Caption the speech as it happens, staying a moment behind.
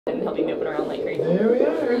and he'll be moving around like crazy. There we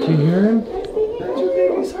are. Did you hear him? That's your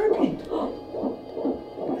baby's heartbeat.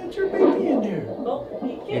 That's your baby in there.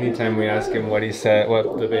 Anytime we ask him what he said,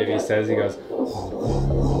 what the baby says, he goes. What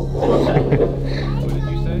did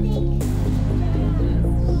you say?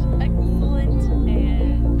 Excellent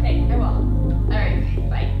and hey, I will. All right,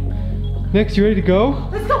 bye. Next, you ready to go?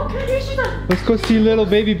 Let's go. Come here, she's on. Let's go see little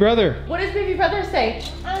baby brother. What does baby brother say?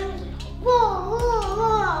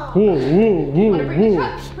 Whoa, whoa, whoa,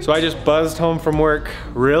 whoa. So I just buzzed home from work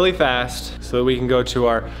really fast so that we can go to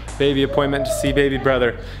our baby appointment to see baby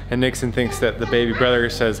brother. And Nixon thinks that the baby brother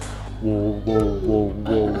says, whoa, whoa, whoa,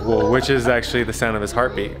 whoa, whoa, which is actually the sound of his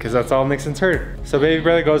heartbeat because that's all Nixon's heard. So baby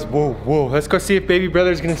brother goes, whoa, whoa. Let's go see if baby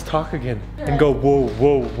brother's gonna talk again and go, whoa,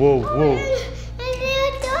 whoa, whoa, whoa.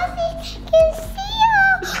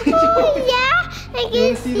 Oh yeah, I You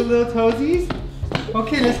wanna see the little toesies?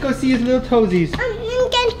 Okay, let's go see his little toesies. I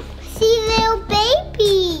can see little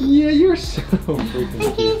baby. Yeah, you're so freaking I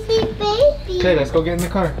can cute. see baby. Okay, let's go get in the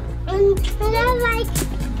car. And I like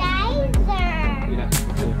Tyson. Yeah.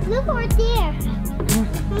 Look over there.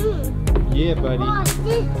 Yeah, buddy. Oh,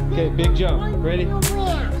 this Okay, big jump. Ready? on the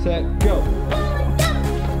wheel. Set, go.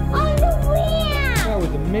 On the wheel. That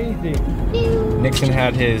was amazing. Nixon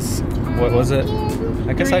had his, what was it?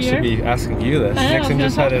 I guess I should be asking you this. I know, Nixon I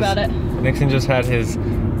was just gonna had talk his. about it. Nixon just had his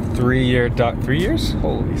 3-year 3 years?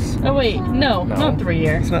 Holy. Oh wait, no, not 3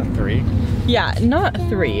 year. It's not 3. Yeah, not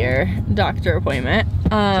 3 year doctor appointment.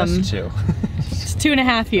 Just 2. It's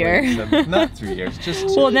 2.5 year. Not 3 years. Just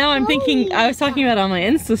 2. Well, now I'm thinking, I was talking about it on my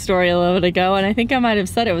Insta story a little bit ago, and I think I might have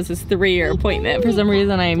said it was his 3-year appointment. For some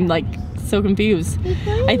reason, I'm like so confused.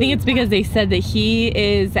 I think it's because they said that he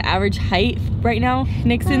is the average height right now.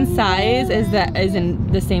 Nixon's size is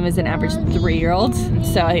the same as an average 3-year-old.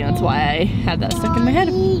 So I think that's why I had that stuck in my head.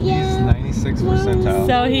 He's 96th percentile.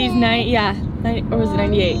 So he's 90, or was it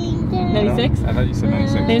 98? 96? I thought you said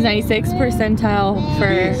 96. He's 96th percentile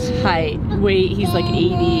for height. Weight, he's like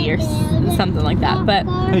 80 or something like that. But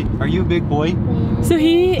Hey, are you a big boy? so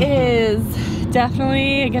he is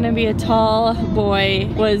definitely gonna be a tall boy.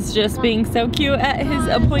 Was just being so cute at his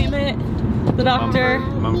appointment. The doctor.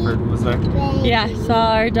 Mumford was there? Yeah,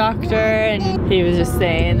 saw our doctor and he was just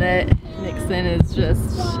saying that Nixon is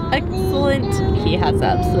just excellent. He has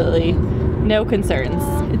absolutely no concerns.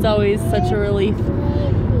 It's always such a relief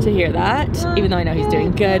to hear that, even though I know he's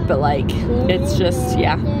doing good, but like, it's just,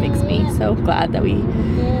 yeah, makes me so glad that we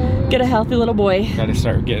get a healthy little boy. Gotta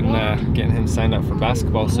start getting him signed up for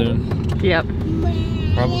basketball soon. Yep.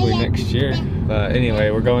 Probably next year. But anyway,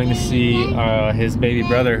 we're going to see his baby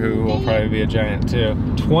brother, who will probably be a giant too.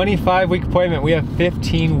 25-week appointment. We have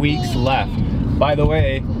 15 weeks left. By the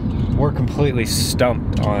way, we're completely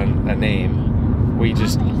stumped on a name. We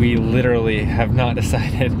literally have not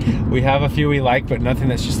decided. We have a few we like, but nothing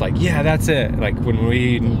that's just like, yeah, that's it. Like when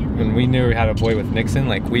we knew we had a boy with Nixon,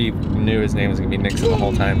 like we knew his name was gonna be Nixon the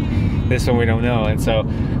whole time. This one we don't know, and so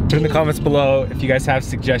put in the comments below if you guys have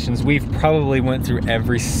suggestions. We've probably went through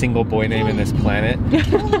every single boy name in this planet,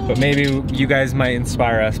 but maybe you guys might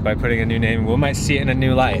inspire us by putting a new name. We might see it in a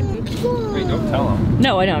new light. Wait, don't tell them.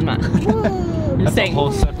 No, I know, I'm not. I'm That's saying, a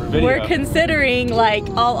whole separate video. we're considering like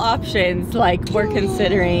all options. Like we're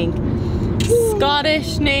considering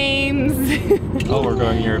Scottish names. Oh, we're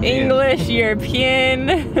going European. English, European.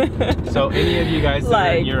 So any of you guys that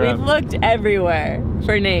are in Like Europe, we've looked everywhere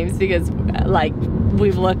for names because like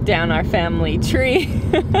we've looked down our family tree.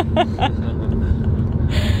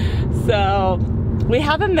 So we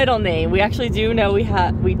have a middle name. We actually do know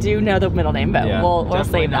we do know the middle name, but yeah, we'll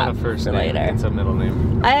definitely save not that a first for name. later. It's a middle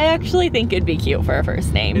name. I actually think it'd be cute for a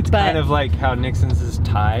first name. It's but kind of like how Nixon's is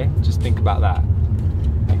Ty. Just think about that.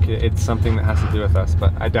 Like it's something that has to do with us,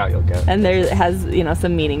 but I doubt you'll get it. and there has, you know,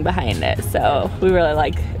 some meaning behind it. So we really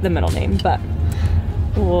like the middle name, but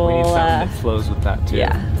we'll We need something that flows with that too.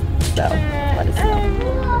 yeah. So let us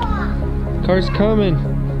know. Car's coming.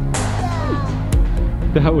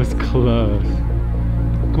 That was close.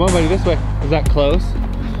 Come on, buddy, this way. Is that close?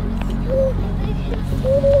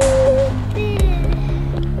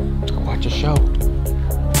 Watch a show.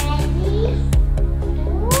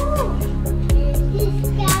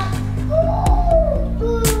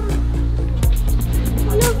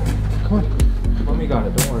 Come on. Mommy got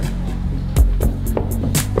it, don't worry.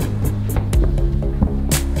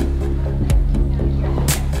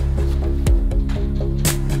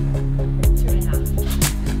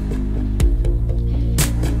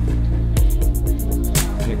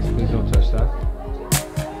 Nixon, please don't touch that.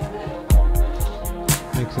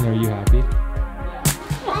 Nixon, are you happy?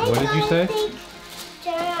 What did you say?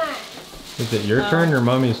 Is it your turn or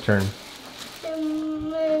Mommy's turn?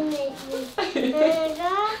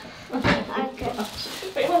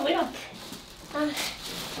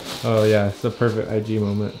 Oh yeah, it's the perfect IG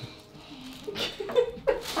moment.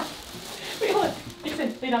 Wait, hold on.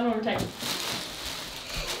 Nixon, lay down one more time.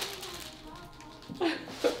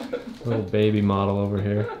 Little baby model over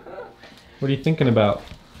here. What are you thinking about?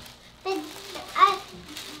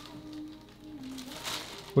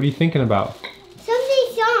 What are you thinking about?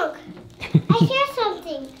 Something's wrong. I hear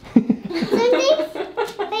something. Something's...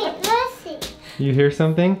 Wait, listen. You hear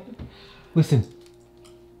something? Listen.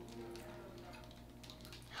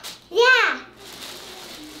 Yeah.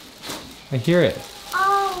 I hear it.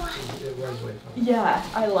 Oh. Yeah,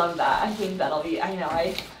 I love that. I think that'll be, I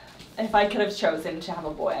know, if I could have chosen to have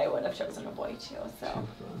a boy, I would have chosen a boy too, so.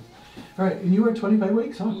 All right, and you are 25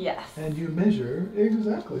 weeks, huh? Yes. And you measure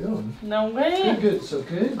exactly on. No way. Good, good. So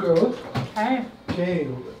good growth. Okay. Okay,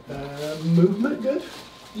 movement good?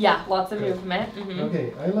 Yeah, lots of Good. movement. Mm-hmm.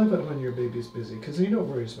 Okay, I love it when your baby's busy because you don't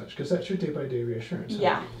worry as much because that's your day-by-day reassurance.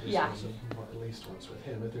 Yeah, yeah. At least once with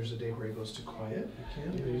him. If there's a day where he goes too quiet, you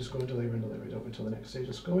can't. You just go into labor and delivery. Don't wait until the next day.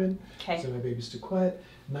 Just go in. Okay. Say my baby's too quiet.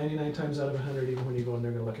 99 times out of 100, even when you go in,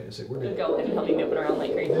 they're gonna look at it and say, "We're good." Go and he'll be moving around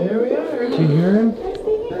like crazy. There we are. Do you hear him?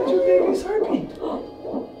 That's your baby's heartbeat.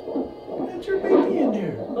 That's your baby in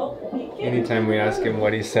there. Oh, Anytime we ask him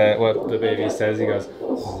what he said, what the baby says, he goes.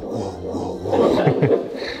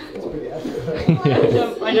 That's pretty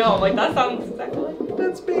accurate. I know, like that sounds exactly like.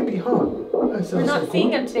 That's baby, huh? That sounds We're not so cool.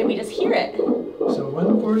 seeing him today, we just hear it. So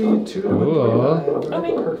 142 to 145.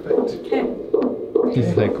 Okay. Perfect. Okay.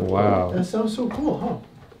 He's like, wow. That sounds so cool, huh?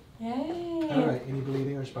 Yay. All right. Any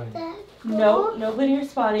bleeding or spotting? No, no bleeding or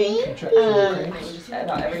spotting. Contractions, And cramps? just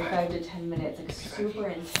about every 5 to 10 minutes, like super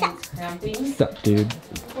intense cramping. What's up, dude?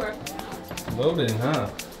 Loading, huh?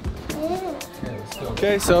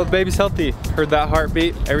 Okay, so the baby's healthy. Heard that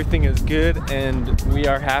heartbeat. Everything is good, and we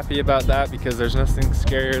are happy about that because there's nothing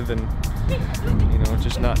scarier than, you know,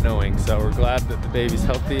 just not knowing. So we're glad that the baby's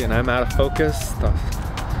healthy, and I'm out of focus.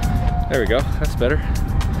 There we go. That's better.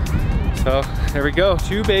 So there we go.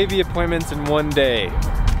 2 baby appointments in 1 day.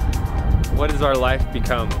 What has our life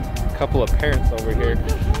become? A couple of parents over here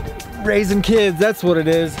raising kids. That's what it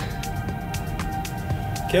is.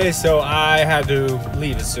 Okay, so I had to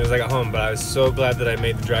leave as soon as I got home, but I was so glad that I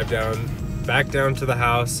made the drive back down to the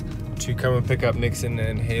house to come and pick up Nixon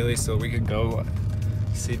and Hayley so we could go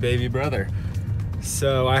see baby brother.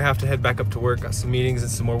 So I have to head back up to work, got some meetings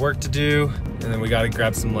and some more work to do, and then we gotta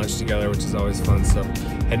grab some lunch together, which is always fun, so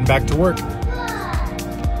heading back to work.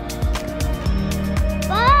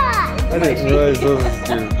 I didn't realize those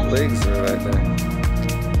your legs are right there.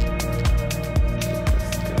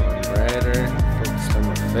 It's going brighter. Focused on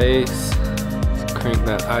my face. Let's crank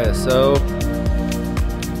that ISO.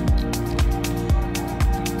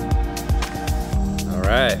 All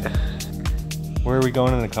right. Where are we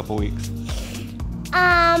going in a couple weeks?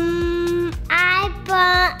 I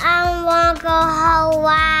want to go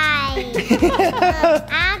Hawaii.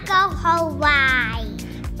 I go Hawaii.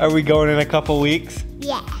 Are we going in a couple weeks?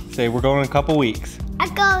 Yes. Say we're going in a couple weeks. I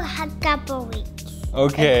go a couple weeks.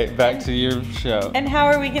 Okay, back to your show. And how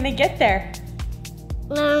are we gonna get there?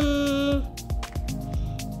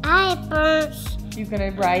 I first. You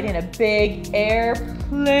gonna ride in a big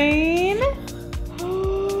airplane?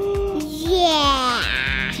 Yeah.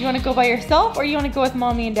 Do you wanna go by yourself or you wanna go with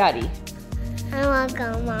mommy and daddy? I want to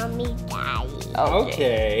go mommy, daddy.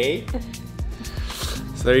 Okay.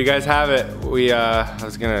 So there you guys have it. I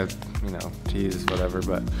was gonna, you know, tease whatever,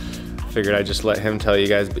 but figured I'd just let him tell you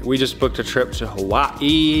guys. We just booked a trip to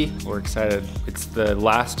Hawaii. We're excited. It's the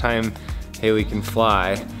last time Hayley can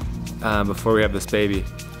fly before we have this baby.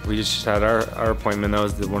 We just had our appointment. That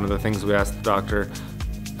was one of the things we asked the doctor,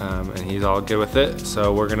 and he's all good with it.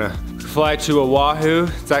 So we're gonna fly to Oahu.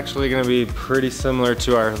 It's actually gonna be pretty similar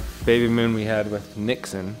to our baby moon we had with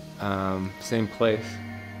Nixon. Same place,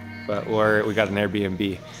 but we got an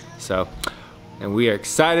Airbnb. So, and we are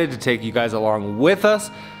excited to take you guys along with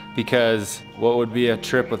us because what would be a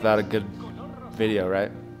trip without a good video,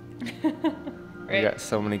 right? We got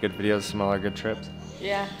so many good videos, some other good trips.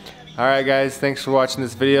 Yeah. All right, guys, thanks for watching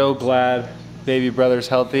this video. Glad baby brother's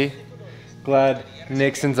healthy. Glad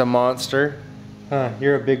Nixon's a monster. Huh,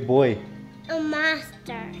 you're a big boy. A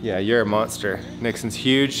monster. Yeah, you're a monster. Nixon's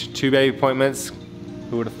huge, 2 baby appointments.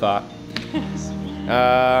 Who would have thought?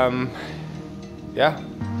 Yeah,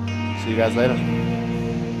 see you guys later.